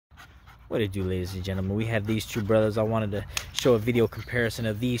What it do, ladies and gentlemen? We have these two brothers. I wanted to show a video comparison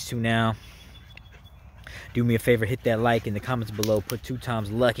of these two now. Do me a favor, hit that like in the comments below. Put 2 times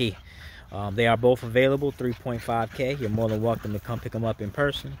lucky. They are both available, 3.5K. You're more than welcome to come pick them up in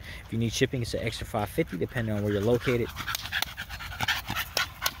person. If you need shipping, it's an extra $5.50 depending on where you're located.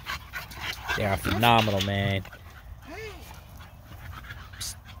 They are phenomenal, man.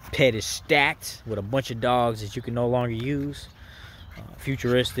 Pet is stacked with a bunch of dogs that you can no longer use.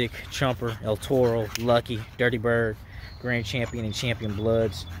 Futuristic, Chumper, El Toro, Lucky, Dirty Bird, Grand Champion, and Champion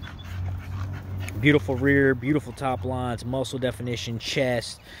Bloods. Beautiful rear, beautiful top lines, muscle definition,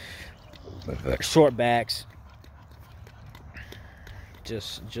 chest, short backs.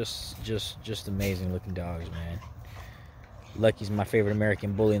 Just amazing looking dogs, man. Lucky's my favorite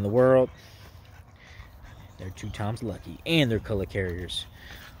American bully in the world. They're 2 times lucky, and they're color carriers.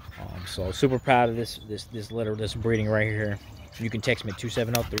 So super proud of this breeding right here. You can text me at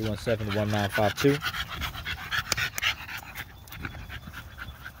 270-317-1952.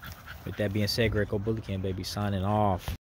 With that being said, Greco Bully Cam, baby, signing off.